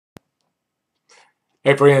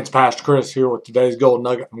Hey friends, Pastor Chris here with today's Gold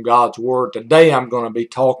Nugget from God's Word. Today I'm going to be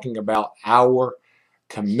talking about our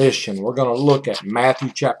commission. We're going to look at Matthew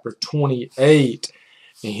chapter 28.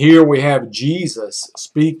 And here we have Jesus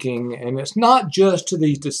speaking, and it's not just to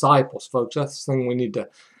these disciples, folks. That's the thing we need to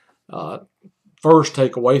first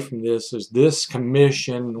take away from this, is this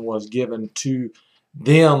commission was given to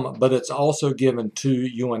them, but it's also given to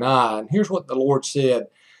you and I. And here's what the Lord said.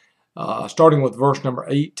 Starting with verse number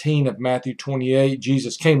 18 of Matthew 28,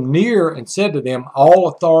 Jesus came near and said to them, "All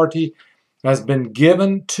authority has been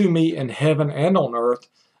given to me in heaven and on earth.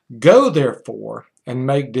 Go therefore and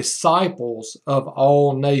make disciples of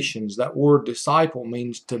all nations." That word disciple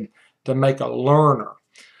means to make a learner.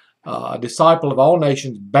 A disciple of all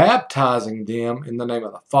nations, baptizing them in the name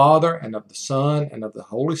of the Father and of the Son and of the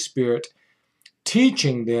Holy Spirit,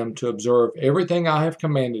 teaching them to observe everything I have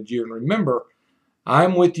commanded you. And remember, I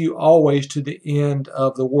am with you always to the end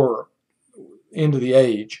of the world, end of the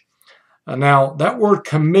age. Now, that word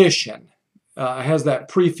commission has that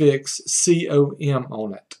prefix C-O-M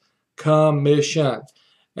on it. Commission.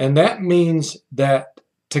 And that means that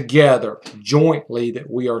together, jointly,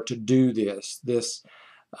 that we are to do this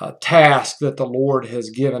task that the Lord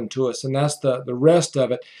has given to us. And that's the rest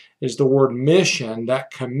of it is the word mission.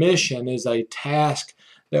 That commission is a task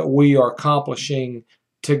that we are accomplishing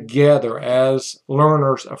together as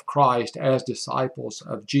learners of Christ, as disciples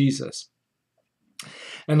of Jesus.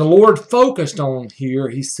 And the Lord focused on here,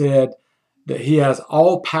 He said that He has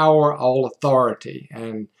all power, all authority.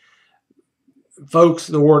 And folks,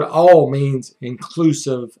 the word all means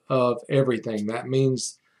inclusive of everything. That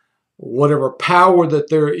means whatever power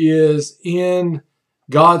that there is in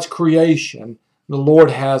God's creation, the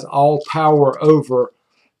Lord has all power over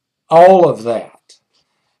all of that.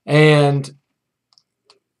 And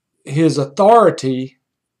His authority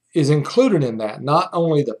is included in that. Not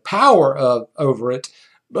only the power over it,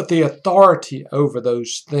 but the authority over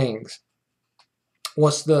those things.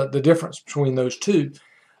 What's the difference between those two?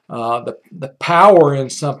 The power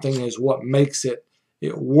in something is what makes it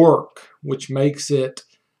work, which makes it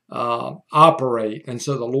operate. And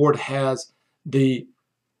so the Lord has the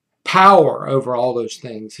power over all those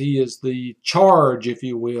things. He is the charge, if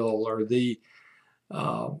you will, or the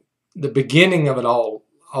beginning of it all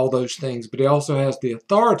those things, but He also has the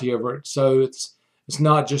authority over it. So it's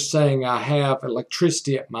not just saying I have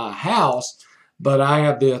electricity at my house, but I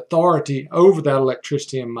have the authority over that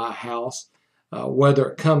electricity in my house, whether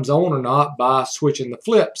it comes on or not, by switching the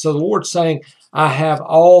flip. So the Lord's saying I have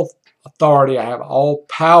all authority, I have all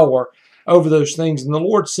power over those things. And the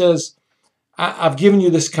Lord says, I've given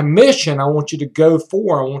you this commission. I want you to go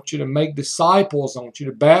for. I want you to make disciples. I want you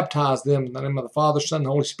to baptize them in the name of the Father, Son, and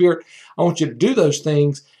Holy Spirit. I want you to do those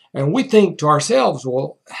things. And we think to ourselves,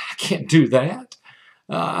 well, I can't do that.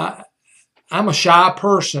 I'm a shy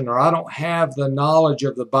person, or I don't have the knowledge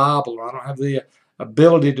of the Bible, or I don't have the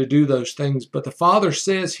ability to do those things. But the Father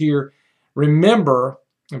says here, remember,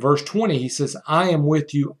 in verse 20, He says, I am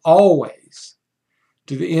with you always,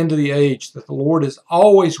 to the end of the age, that the Lord is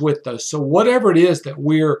always with us. So whatever it is that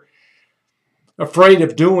we're afraid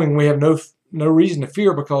of doing, we have no reason to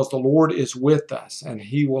fear, because the Lord is with us, and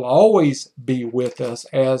He will always be with us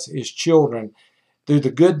as His children through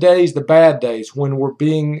the good days, the bad days, when we're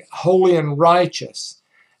being holy and righteous,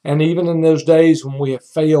 and even in those days when we have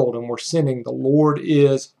failed and we're sinning. The Lord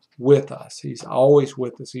is with us. He's always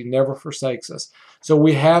with us. He never forsakes us. So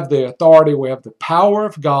we have the authority, we have the power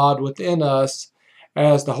of God within us,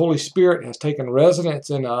 as the Holy Spirit has taken residence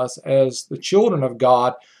in us as the children of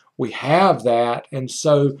God. We have that, and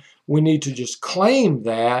so we need to just claim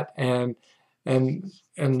that and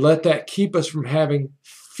let that keep us from having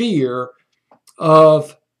fear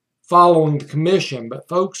of following the commission. But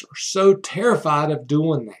folks are so terrified of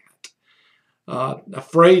doing that,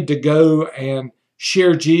 afraid to go and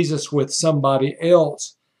share Jesus with somebody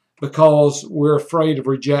else, because we're afraid of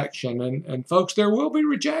rejection. And folks, there will be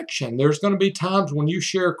rejection. There's going to be times when you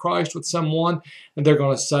share Christ with someone and they're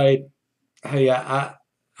going to say, hey, I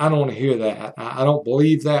don't want to hear that. I don't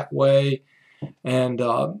believe that way. And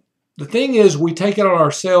the thing is, we take it on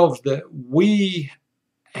ourselves that we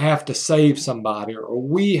have to save somebody, or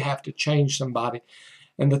we have to change somebody.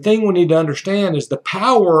 And the thing we need to understand is the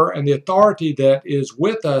power and the authority that is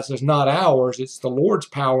with us is not ours. It's the Lord's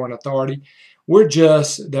power and authority. We're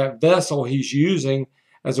just that vessel He's using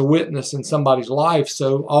as a witness in somebody's life.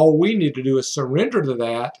 So all we need to do is surrender to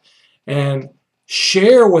that and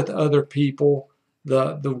share with other people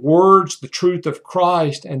the words, the truth of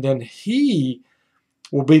Christ, and then He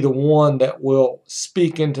will be the one that will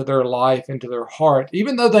speak into their life, into their heart.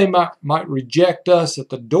 Even though they might reject us at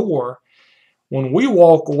the door, when we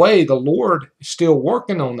walk away, the Lord is still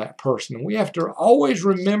working on that person. And we have to always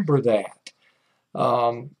remember that.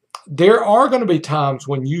 There are going to be times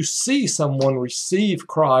when you see someone receive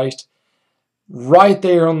Christ right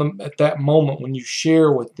there at that moment when you share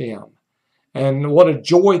with them. And what a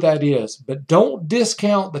joy that is. But don't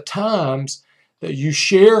discount the times that you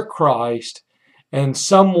share Christ and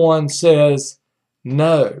someone says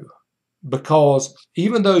no. Because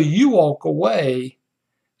even though you walk away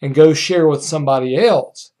and go share with somebody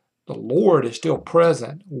else, the Lord is still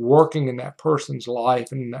present, working in that person's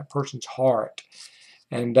life and in that person's heart.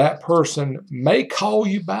 And that person may call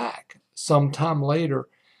you back sometime later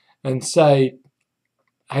and say,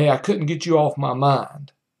 hey, I couldn't get you off my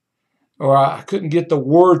mind. Or I couldn't get the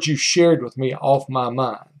words you shared with me off my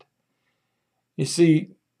mind. You see,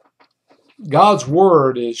 God's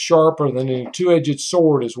word is sharper than a two-edged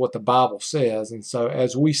sword, is what the Bible says. And so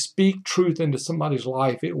as we speak truth into somebody's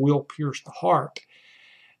life, it will pierce the heart.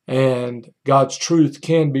 And God's truth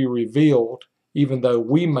can be revealed, even though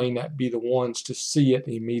we may not be the ones to see it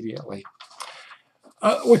immediately.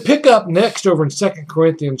 We pick up next over in 2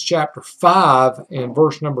 Corinthians chapter 5 and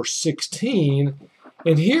verse number 16.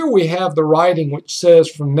 And here we have the writing which says,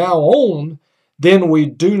 from now on, then we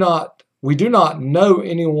do not know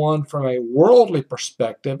anyone from a worldly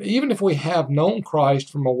perspective, even if we have known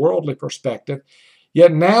Christ from a worldly perspective,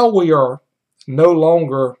 yet now we no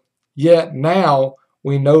longer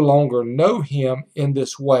know him in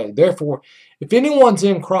this way. Therefore, if anyone's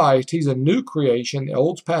in Christ, he's a new creation. The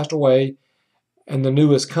old's passed away and the new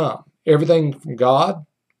has come. Everything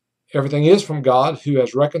is from God, who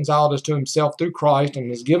has reconciled us to himself through Christ and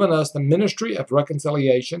has given us the ministry of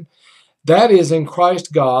reconciliation. That is, in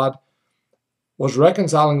Christ God was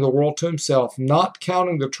reconciling the world to himself, not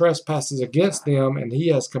counting the trespasses against them, and he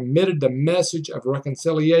has committed the message of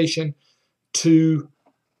reconciliation to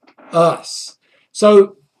us.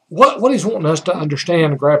 So what he's wanting us to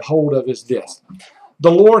understand and grab hold of is this.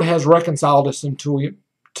 The Lord has reconciled us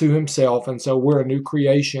to himself, and so we're a new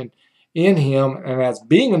creation in him. And as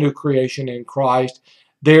being a new creation in Christ,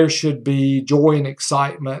 there should be joy and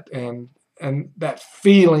excitement and that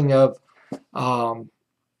feeling of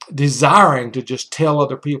desiring to just tell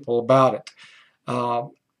other people about it.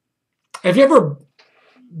 Have you ever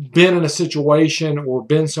been in a situation or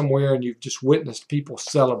been somewhere and you've just witnessed people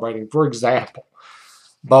celebrating? For example,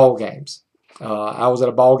 ball games. I was at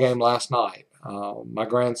a ball game last night. My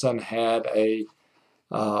grandson had a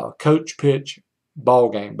coach pitch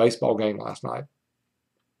baseball game last night.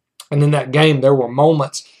 And in that game, there were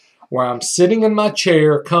moments where I'm sitting in my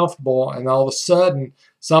chair, comfortable, and all of a sudden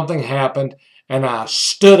something happened and I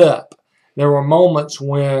stood up. There were moments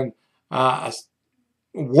when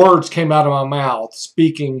words came out of my mouth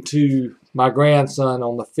speaking to my grandson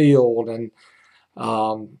on the field, and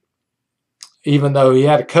even though he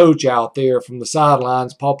had a coach out there from the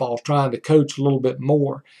sidelines, Pawpaw was trying to coach a little bit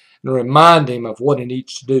more and remind him of what he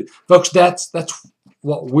needs to do. Folks, that's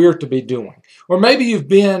what we're to be doing. Or maybe you've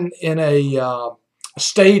been in a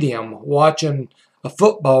stadium watching a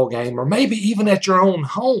football game, or maybe even at your own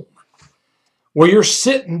home, where you're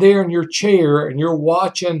sitting there in your chair and you're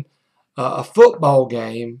watching a football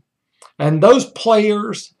game, and those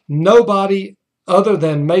players, nobody other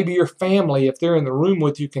than maybe your family, if they're in the room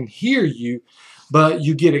with you, can hear you, but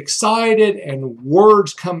you get excited and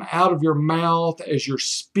words come out of your mouth as you're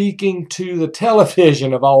speaking to the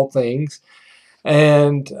television of all things.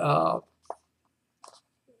 And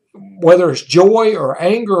whether it's joy or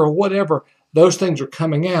anger or whatever, those things are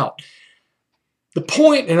coming out. The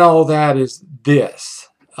point in all that is this.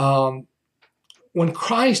 When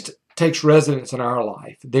Christ takes residence in our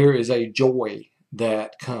life, there is a joy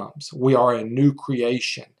that comes. We are a new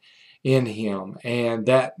creation in him. And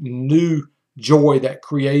that new joy, that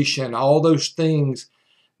creation, all those things,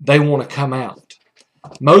 they want to come out.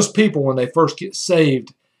 Most people, when they first get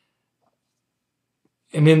saved,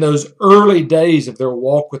 and in those early days of their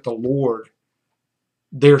walk with the Lord,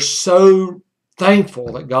 they're so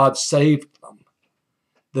thankful that God saved them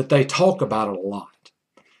that they talk about it a lot.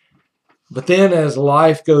 But then as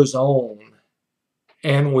life goes on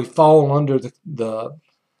and we fall under the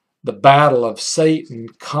battle of Satan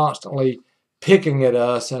constantly picking at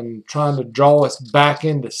us and trying to draw us back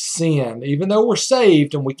into sin, even though we're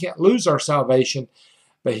saved and we can't lose our salvation,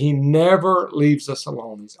 but he never leaves us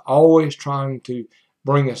alone. He's always trying to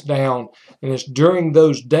bring us down. And it's during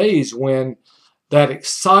those days when that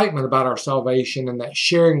excitement about our salvation and that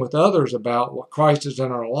sharing with others about what Christ has done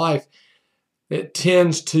in our life, it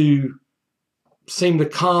tends to seem to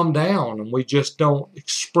calm down, and we just don't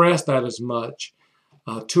express that as much.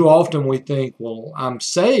 Too often we think, well, I'm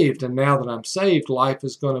saved, and now that I'm saved, life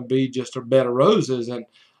is going to be just a bed of roses. And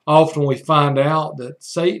often we find out that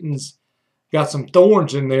Satan's got some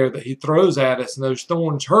thorns in there that he throws at us, and those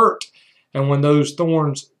thorns hurt. And when those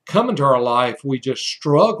thorns come into our life, we just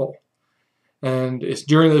struggle. And it's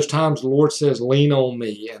during those times the Lord says, lean on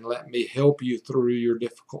me and let me help you through your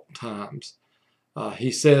difficult times.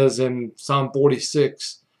 He says in Psalm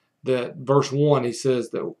 46, that verse 1, he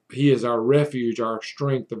says that he is our refuge, our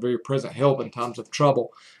strength, the very present help in times of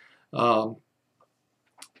trouble.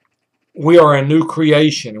 We are a new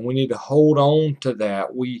creation, and we need to hold on to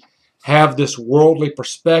that. We have this worldly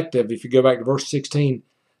perspective. If you go back to verse 16,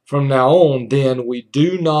 from now on, then we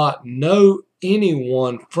do not know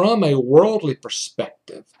anyone from a worldly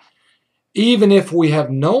perspective. Even if we have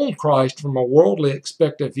known Christ from a worldly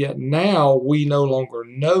perspective, yet now we no longer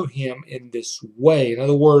know him in this way. In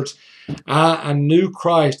other words, I knew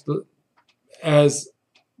Christ as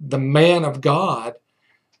the man of God,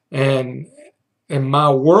 and my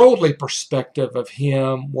worldly perspective of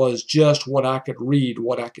him was just what I could read,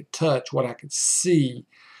 what I could touch, what I could see,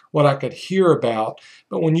 what I could hear about.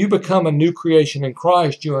 But when you become a new creation in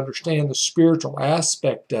Christ, you understand the spiritual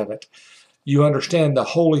aspect of it. You understand the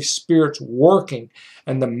Holy Spirit's working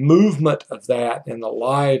and the movement of that in the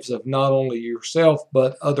lives of not only yourself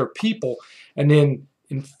but other people. And then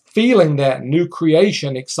in feeling that new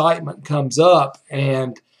creation, excitement comes up,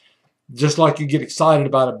 and just like you get excited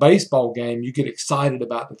about a baseball game, you get excited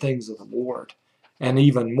about the things of the Lord. And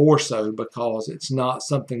even more so because it's not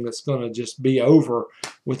something that's going to just be over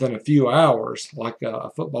within a few hours like a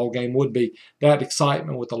football game would be. That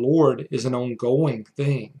excitement with the Lord is an ongoing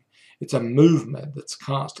thing. It's a movement that's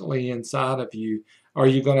constantly inside of you. Are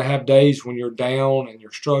you going to have days when you're down and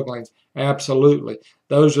you're struggling? Absolutely.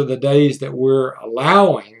 Those are the days that we're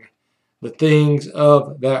allowing the things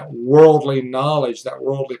of that worldly knowledge, that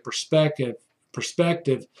worldly perspective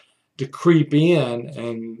to creep in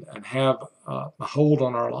and have a hold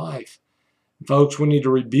on our life. Folks, we need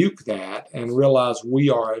to rebuke that and realize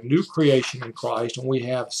we are a new creation in Christ, and we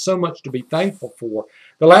have so much to be thankful for.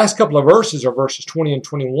 The last couple of verses are verses 20 and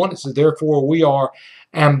 21. It says, therefore we are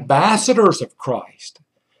ambassadors of Christ.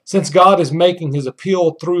 Since God is making his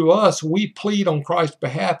appeal through us, we plead on Christ's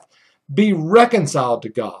behalf, be reconciled to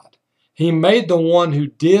God. He made the one who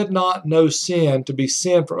did not know sin to be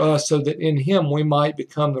sin for us, so that in him we might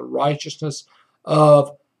become the righteousness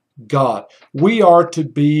of God. We are to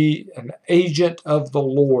be an agent of the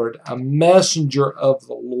Lord, a messenger of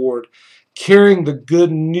the Lord, carrying the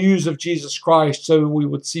good news of Jesus Christ, so we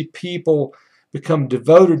would see people become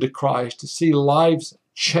devoted to Christ, to see lives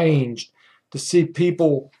changed, to see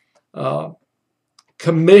people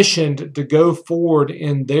commissioned to go forward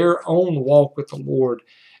in their own walk with the Lord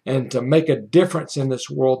and to make a difference in this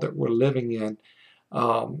world that we're living in.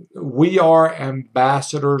 We are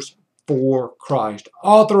ambassadors for Christ,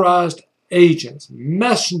 authorized agents,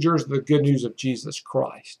 messengers of the good news of Jesus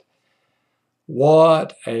Christ.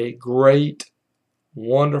 What a great,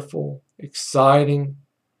 wonderful, exciting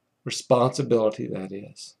responsibility that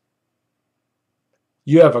is.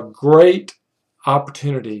 You have a great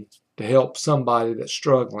opportunity to help somebody that's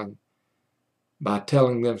struggling by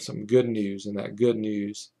telling them some good news, and that good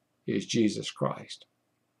news is Jesus Christ.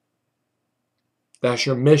 That's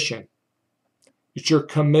your mission. It's your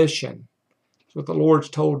commission. It's what the Lord's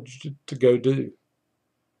told you to go do.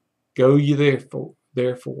 Go ye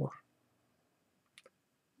therefore.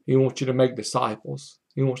 He wants you to make disciples.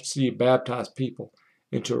 He wants to see you baptize people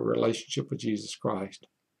into a relationship with Jesus Christ.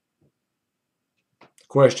 The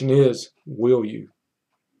question is, will you?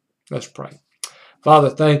 Let's pray. Father,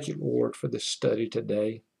 thank you, Lord, for this study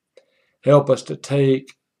today. Help us to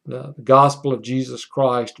take the gospel of Jesus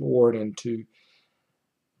Christ, Lord, and to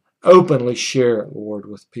openly share it, Lord,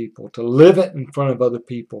 with people, to live it in front of other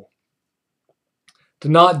people, to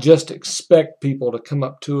not just expect people to come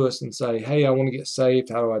up to us and say, hey, I want to get saved.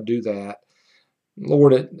 How do I do that?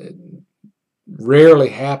 Lord, it rarely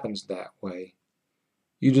happens that way.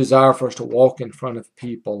 You desire for us to walk in front of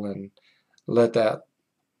people and let that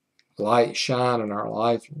light shine in our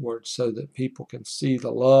life, Lord, so that people can see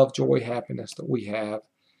the love, joy, happiness that we have,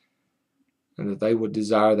 and that they would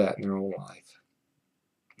desire that in their own life.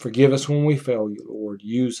 Forgive us when we fail you, Lord.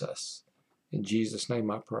 Use us. In Jesus' name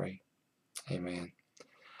I pray. Amen.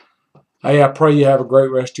 Hey, I pray you have a great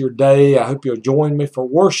rest of your day. I hope you'll join me for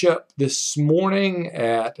worship this morning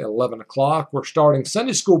at 11 o'clock. We're starting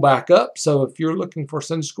Sunday school back up, so if you're looking for a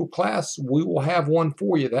Sunday school class, we will have one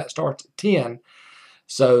for you. That starts at 10.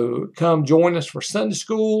 So come join us for Sunday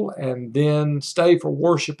school and then stay for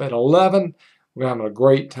worship at 11. We're having a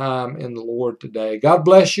great time in the Lord today. God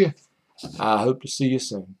bless you. I hope to see you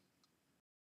soon.